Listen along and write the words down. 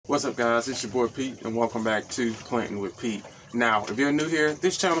What's up, guys? It's your boy Pete, and welcome back to Planting with Pete. Now, if you're new here,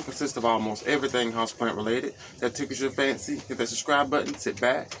 this channel consists of almost everything houseplant related that tickles your fancy. Hit that subscribe button, sit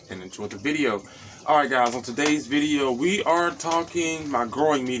back, and enjoy the video. Alright guys, on today's video, we are talking my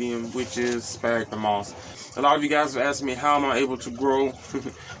growing medium, which is Sphagnum Moss. A lot of you guys have asked me how am I able to grow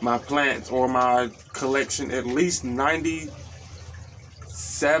my plants or my collection. At least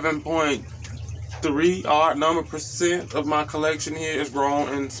 97.3 odd number percent of my collection here is grown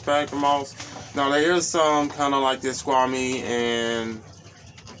in Sphagnum Moss. Now there is some kind of like this Jofamy and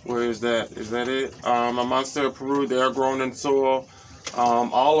where is that? Is that it? My Monster of Peru, they are grown in soil.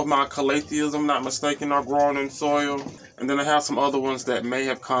 All of my calatheas, if I'm not mistaken, are grown in soil. And then I have some other ones that may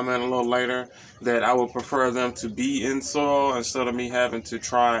have come in a little later that I would prefer them to be in soil instead of me having to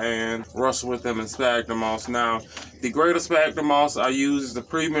try and wrestle with them in Sphagnum Moss. Now, the grade of Sphagnum Moss I use is the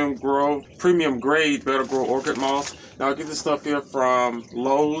premium grade Better Grow Orchid Moss. Now I get this stuff here from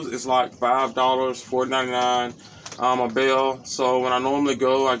Lowe's. It's like $5, $4.99 a bale. So when I normally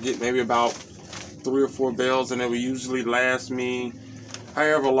go, I get maybe about 3 or 4 bales, and it will usually last me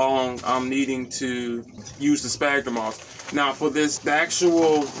however long I'm needing to use the Sphagnum Moss. Now for this, the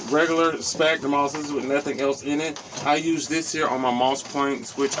actual regular Sphagnum Moss, this is with nothing else in it. I use this here on my moss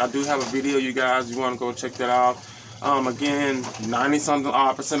planks, which I do have a video, you guys. You want to go check that out. Again, 90-something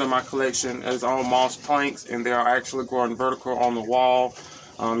odd percent of my collection is on moss planks, and they are actually growing vertical on the wall.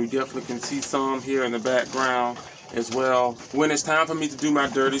 You definitely can see some here in the background as well. When it's time for me to do my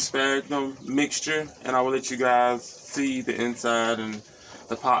dirty sphagnum mixture, and I will let you guys see the inside and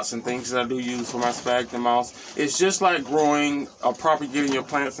the pots and things that I do use for my Sphagnum Moss. It's just like growing or propagating your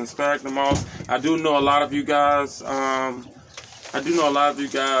plants in Sphagnum Moss. I do know a lot of you guys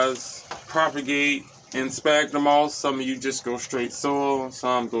propagate in Sphagnum Moss. Some of you just go straight soil,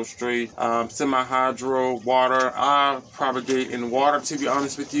 some go straight semi-hydro water. I propagate in water, to be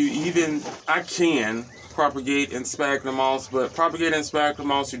honest with you. Even I can propagate in Sphagnum Moss, but propagating in Sphagnum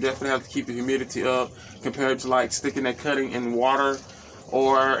Moss, you definitely have to keep the humidity up compared to like sticking that cutting in water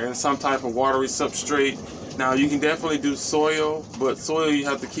or in some type of watery substrate. Now you can definitely do soil, but soil you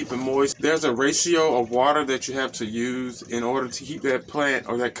have to keep it moist. There's a ratio of water that you have to use in order to keep that plant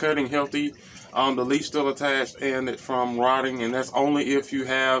or that cutting healthy, the leaf still attached and it from rotting, and that's only if you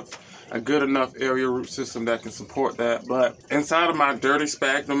have a good enough area root system that can support that. But inside of my dirty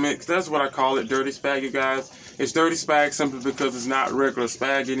sphagnum mix, that's what I call it, dirty spag, you guys. It's dirty spag simply because it's not regular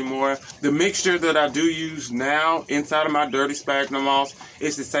spag anymore. The mixture that I do use now inside of my dirty Sphagnum Moss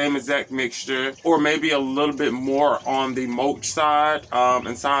is the same exact mixture, or maybe a little bit more on the mulch side,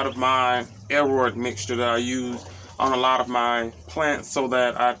 inside of my aeroid mixture that I use on a lot of my plants, so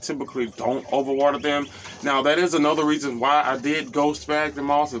that I typically don't overwater them. Now that is another reason why I did go Sphagnum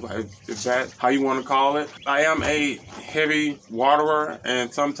Moss, if that's how you want to call it. I am a heavy waterer,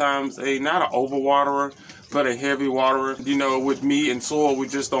 and sometimes not an overwaterer, but a heavy waterer. You know, with me and soil, we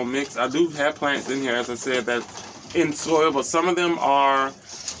just don't mix. I do have plants in here, as I said, that's in soil, but some of them are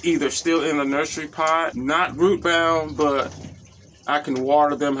either still in the nursery pot, not root bound, but I can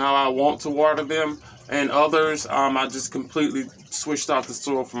water them how I want to water them. And others, I just completely switched out the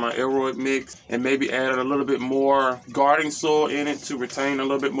soil for my aeroid mix and maybe added a little bit more garden soil in it to retain a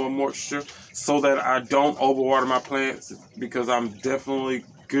little bit more moisture so that I don't overwater my plants, because I'm definitely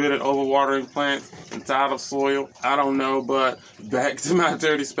good at overwatering plants inside of soil. I don't know, but back to my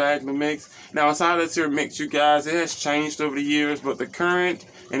dirty sphagnum mix. Now inside this here mix, you guys, it has changed over the years, but the current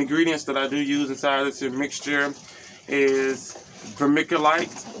ingredients that I do use inside this here mixture is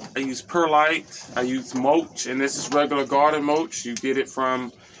vermiculite, I use perlite, I use mulch, and this is regular garden mulch. You get it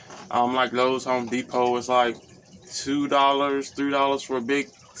from like Lowe's, Home Depot. It's like $2, $3 for a big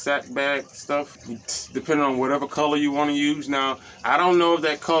sack bag stuff, depending on whatever color you want to use. Now I don't know if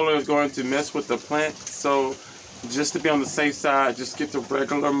that color is going to mess with the plant, so just to be on the safe side, just get the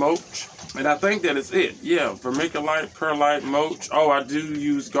regular mulch. And I think that is it. Yeah, vermiculite, perlite, mulch. Oh, I do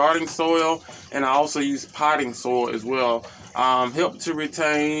use garden soil, and I also use potting soil as well. Help to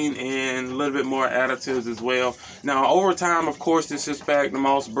retain, and a little bit more additives as well. Now over time, of course, this Sphagnum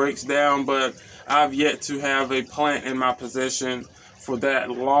Moss breaks down, but I've yet to have a plant in my possession for that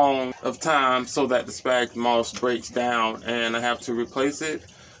long of time so that the Sphagnum Moss breaks down and I have to replace it.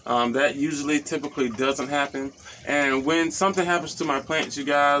 That usually typically doesn't happen. And when something happens to my plants, you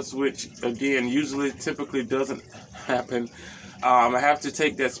guys, which again usually typically doesn't happen, I have to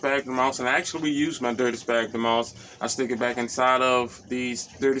take that sphagnum moss and actually reuse my dirty sphagnum moss. I stick it back inside of the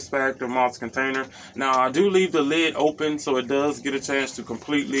dirty sphagnum moss container. Now I do leave the lid open so it does get a chance to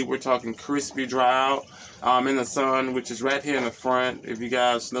completely, we're talking crispy, dry out in the sun, which is right here in the front. If you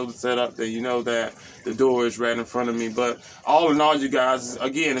guys know the setup, then you know that the door is right in front of me. But all in all, you guys,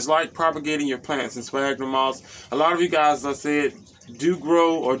 again, it's like propagating your plants in sphagnum moss. A lot of you guys, as I said, do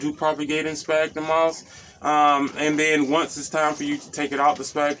grow or do propagate in sphagnum moss. And then once it's time for you to take it out the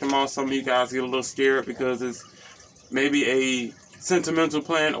sphagnum moss, some of you guys get a little scared because it's maybe a sentimental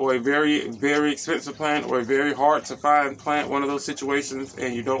plant or a very, very expensive plant or a very hard to find plant, one of those situations,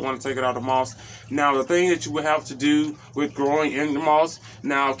 and you don't want to take it out of moss. Now, the thing that you will have to do with growing in the moss,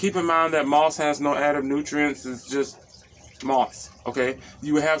 now keep in mind that moss has no added nutrients, it's just moss, okay?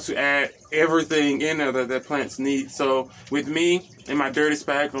 You would have to add everything in there that plants need. So with me, in my dirty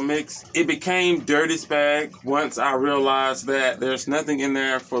sphagnum mix, it became dirty spag once I realized that there's nothing in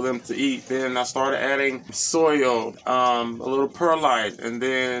there for them to eat. Then I started adding soil, a little perlite, and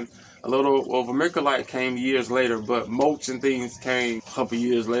then a little vermiculite came years later, but mulch and things came a couple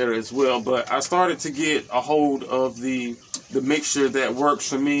years later as well. But I started to get a hold of the mixture that works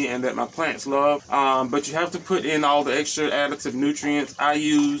for me and that my plants love. But you have to put in all the extra additive nutrients. I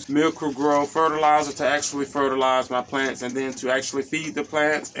use Miracle-Gro fertilizer to actually fertilize my plants and then to actually feed the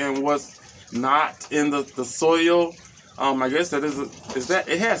plants. And what's not in the soil, I guess that is that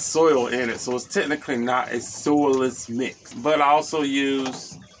it has soil in it, so it's technically not a soilless mix. But I also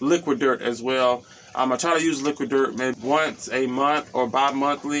use liquid dirt as well. I try to use liquid dirt maybe once a month or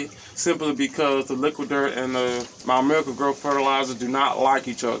bi-monthly, simply because the liquid dirt and my Miracle-Gro fertilizer do not like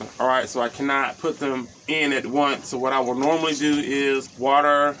each other. All right, so I cannot put them in at once. So what I will normally do is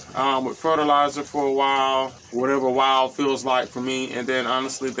water with fertilizer for a while, whatever while feels like for me, and then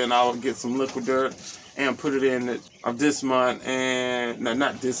honestly, then I'll get some liquid dirt and put it in of this month, and no,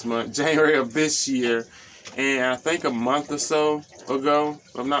 not this month, January of this year. And I think a month or so ago,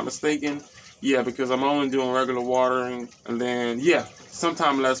 if I'm not mistaken, yeah, because I'm only doing regular watering, and then, yeah,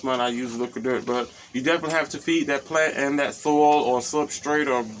 sometime last month I used liquid dirt. But you definitely have to feed that plant and that soil or substrate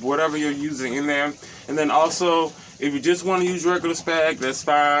or whatever you're using in there. And then also, if you just want to use regular spag, that's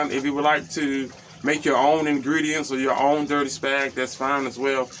fine. If you would like to make your own ingredients or your own dirty spag, that's fine as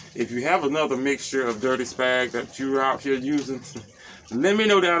well. If you have another mixture of dirty spag that you're out here using, let me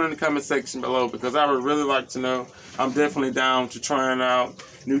know down in the comment section below, because I would really like to know. I'm definitely down to trying out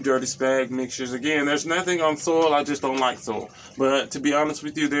new dirty spag mixtures. Again, there's nothing on soil, I just don't like soil. But to be honest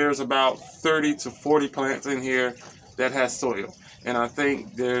with you, there's about 30 to 40 plants in here that has soil. And I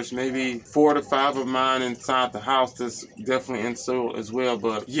think there's maybe 4 to 5 of mine inside the house that's definitely in soil as well.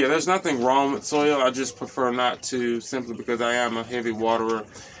 But yeah, there's nothing wrong with soil. I just prefer not to, simply because I am a heavy waterer.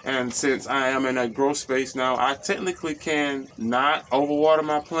 And since I am in a grow space now, I technically can not overwater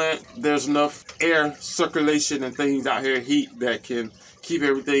my plant. There's enough air circulation and things out here, heat, that can keep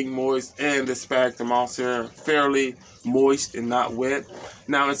everything moist, and the sphagnum moss here fairly moist and not wet.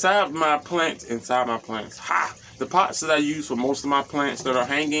 Now inside my plants, the pots that I use for most of my plants that are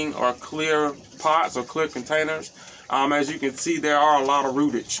hanging are clear pots or clear containers. As you can see, there are a lot of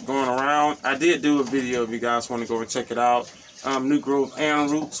rootage going around. I did do a video if you guys want to go and check it out. New growth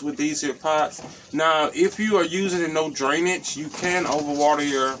and roots with these here pots. Now, if you are using no drainage, you can overwater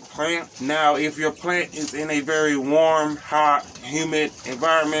your plant. Now, if your plant is in a very warm, hot, humid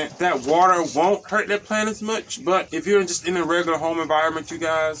environment, that water won't hurt that plant as much. But if you're just in a regular home environment, you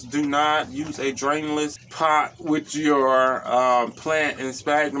guys, do not use a drainless pot with your plant and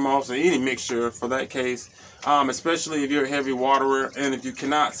sphagnum moss or any mixture for that case. Especially if you're a heavy waterer and if you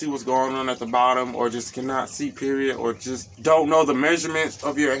cannot see what's going on at the bottom, or just cannot see period, or just don't know the measurements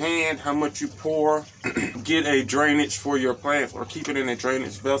of your hand, how much you pour. Get a drainage for your plants, or keep it in a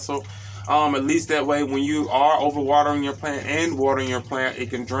drainage vessel. At least that way, when you are overwatering your plant and watering your plant,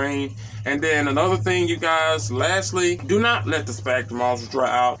 it can drain. And then another thing, you guys, lastly, do not let the sphagnum moss dry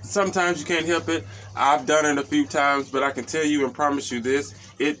out. Sometimes you can't help it. I've done it a few times, but I can tell you and promise you this,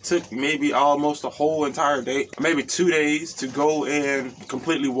 it took maybe almost a whole entire day, maybe 2 days, to go and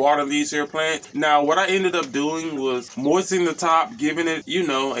completely water these here plants. Now, what I ended up doing was moistening the top, giving it, you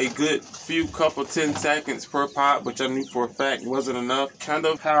know, a good few couple 10 seconds per pot, which I knew for a fact wasn't enough. Kind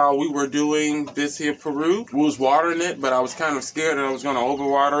of how we were doing this here Peru, was watering it, but I was kind of scared that I was going to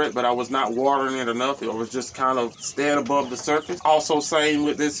overwater it, but I was not watering it enough. It was just kind of staying above the surface. Also, same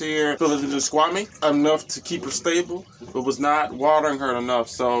with this here philodendron squammy, enough to keep her stable, but was not watering her enough.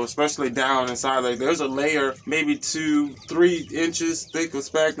 So especially down inside, like there's a layer maybe 2-3 inches thick of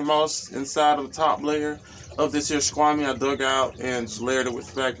sphagnum moss inside of the top layer of this here squammy. I dug out and just layered it with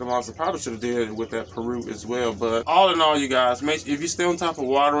sphagnum moss. I probably should have did it with that Peru as well. But all in all, you guys, if you stay on top of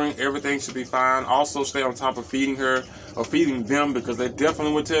watering, everything should be fine. Also stay on top of feeding her or feeding them, because they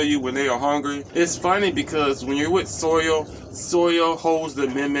definitely will tell you when they are hungry. It's funny because when you're with soil holds the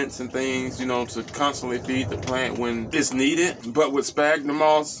amendments and things, you know, to constantly feed the plant when it's needed. But with sphagnum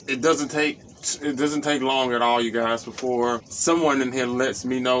moss, it doesn't take long at all, you guys, before someone in here lets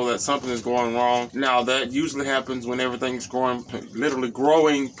me know that something is going wrong. Now, that usually happens when everything's growing, literally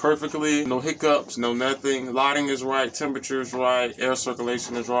growing perfectly. No hiccups, no nothing. Lighting is right, temperature is right, air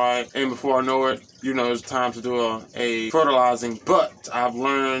circulation is right. And before I know it, you know, it's time to do a fertilizing. But I've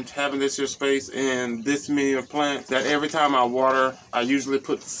learned, having this here space and this many of plants, that every time I water, I usually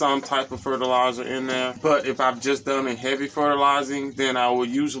put some type of fertilizer in there. But if I've just done a heavy fertilizing, then I will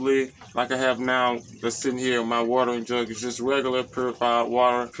usually, like I have now, that's sitting here, my watering jug is just regular purified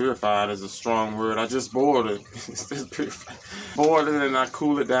water. Purified is a strong word. I just boiled it. It's just purified. Boiled it and I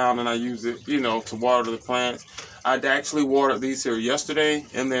cool it down and I use it, you know, to water the plants. I'd actually watered these here yesterday,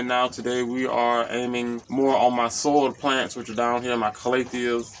 and then now today we are aiming more on my soiled plants, which are down here, my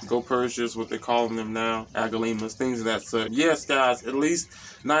calatheas, Go-Persias, what they're calling them now, agalaemas, things of that sort. Yes, guys, at least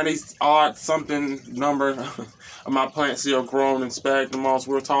 90-odd something number of my plants here are grown in sphagnum moss.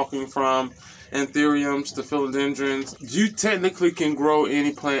 We're talking from anthuriums to philodendrons. You technically can grow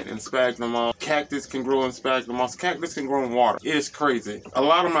any plant in sphagnum moss. Cactus can grow in sphagnum moss. Cactus can grow in water. It is crazy. A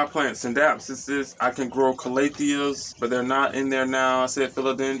lot of my plants, Syndapsises, I can grow calatheas, but they're not in there now. I said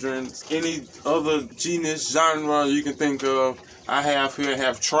philodendrons. Any other genus, genre you can think of, I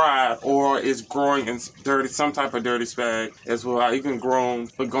have tried or is growing in some type of dirty spag as well. I even grown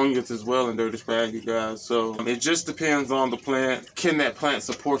begonias as well in dirty spag, you guys. So it just depends on the plant. Can that plant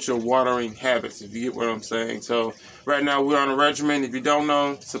support your watering habits, if you get what I'm saying? So right now we're on a regimen. If you don't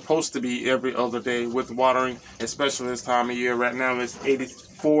know, it's supposed to be every other day with watering, especially this time of year. Right now it's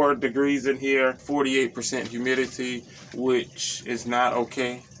 84 degrees in here, 48% humidity, which is not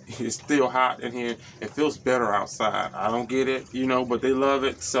okay. It's still hot in here. It feels better outside. I don't get it, you know, but they love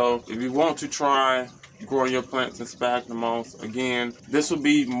it. So if you want to try growing your plants in sphagnum moss, again, this would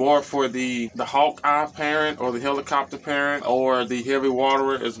be more for the hawkeye parent or the helicopter parent or the heavy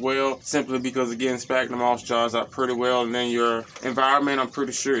waterer as well, simply because, again, sphagnum moss dries out pretty well, and then your environment, I'm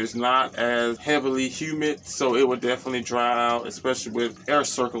pretty sure, is not as heavily humid, so it would definitely dry out, especially with air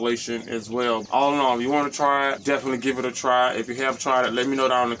circulation as well. All in all, if you want to try it, definitely give it a try. If you have tried it, let me know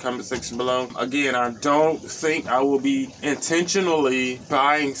down in the comment section below. Again, I don't think I will be intentionally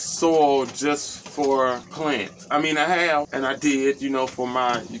buying soil just for plants. I mean, I have, and I did, you know, for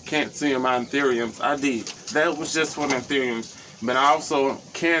my, you can't see in my anthuriums, I did. That was just for the anthuriums. But I also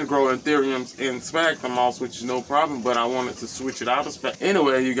can grow anthuriums in sphagnum moss, which is no problem, but I wanted to switch it out of sphagnum.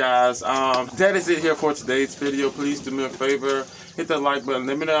 Anyway, you guys, that is it here for today's video. Please do me a favor, hit that like button.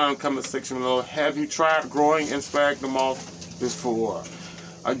 Let me know in the comment section below, have you tried growing in sphagnum moss before?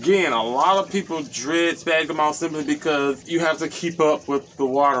 Again, a lot of people dread sphagnum moss simply because you have to keep up with the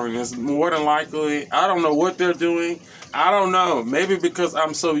watering. It's more than likely, I don't know what they're doing. I don't know. Maybe because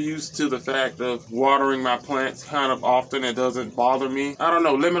I'm so used to the fact of watering my plants kind of often, it doesn't bother me. I don't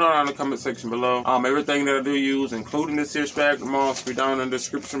know. Let me know down in the comment section below. Everything that I do use, including this here sphagnum moss, be down in the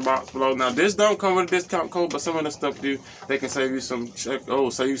description box below. Now, this don't come with a discount code, but some of the stuff do. They can save you some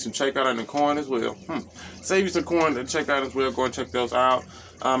checkout in the coin as well. Save you some coin to check out as well. Go and check those out.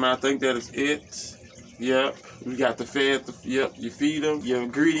 And I think that is it. Yep. We got the fed. Yep. You feed them. Your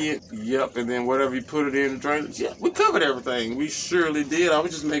ingredient. Yep. And then whatever you put it in the drainage. Yep. We covered everything. We surely did. I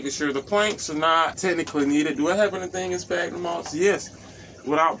was just making sure the planks are not technically needed. Do I have anything in sphagnum moss? Yes.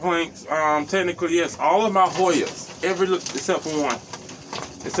 Without planks, technically yes. All of my Hoyas, except for one.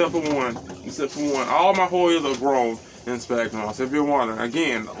 All my Hoyas are grown in sphagnum moss. If you're wondering,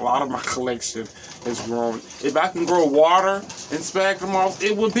 again, a lot of my collection is grown. If I can grow water in sphagnum moss,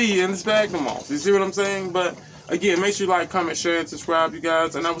 it would be in sphagnum moss. You see what I'm saying? But again, make sure you like, comment, share, and subscribe, you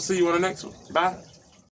guys, and I will see you on the next one. Bye.